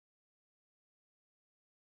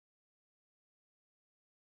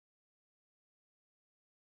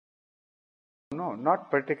No, not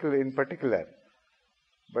in particular.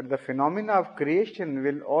 But the phenomena of creation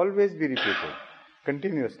will always be repeated,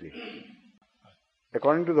 continuously.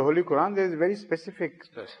 According to the Holy Quran, there is very specific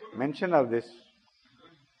mention of this,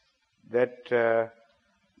 that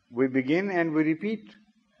we begin and we repeat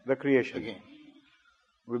the creation. Again.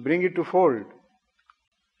 We bring it to fold.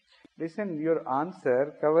 Listen, your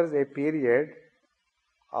answer covers a period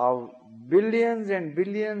of billions and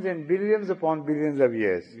billions and billions upon billions of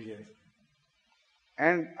years. Yes.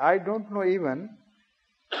 And I don't know even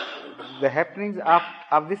the happenings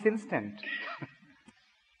of this instant.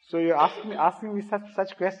 So you're asking me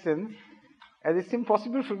such questions as it's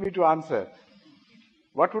impossible for me to answer.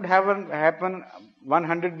 What would happen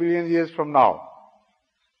 100 billion years from now?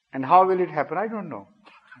 And how will it happen? I don't know.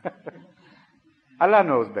 Allah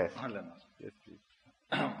knows best. Allah knows. Yes, please.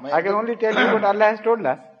 I can only tell you what Allah has told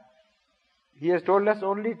us. He has told us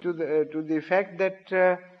only to the effect that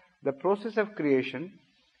the process of creation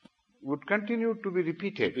would continue to be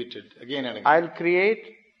repeated. Repeated again and again. I'll create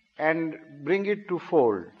and bring it to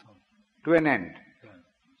fold, to an end.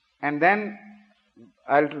 And then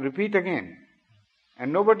I'll repeat again.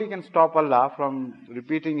 And nobody can stop Allah from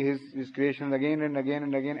repeating His creations again and again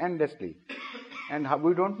and again endlessly. And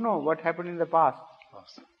we don't know what happened in the past.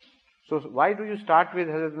 So why do you start with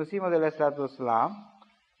Hazrat Masih?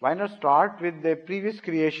 Why not start with the previous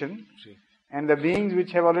creation and the beings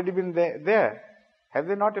which have already been there? Have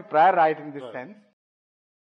they not a prior right in this sense?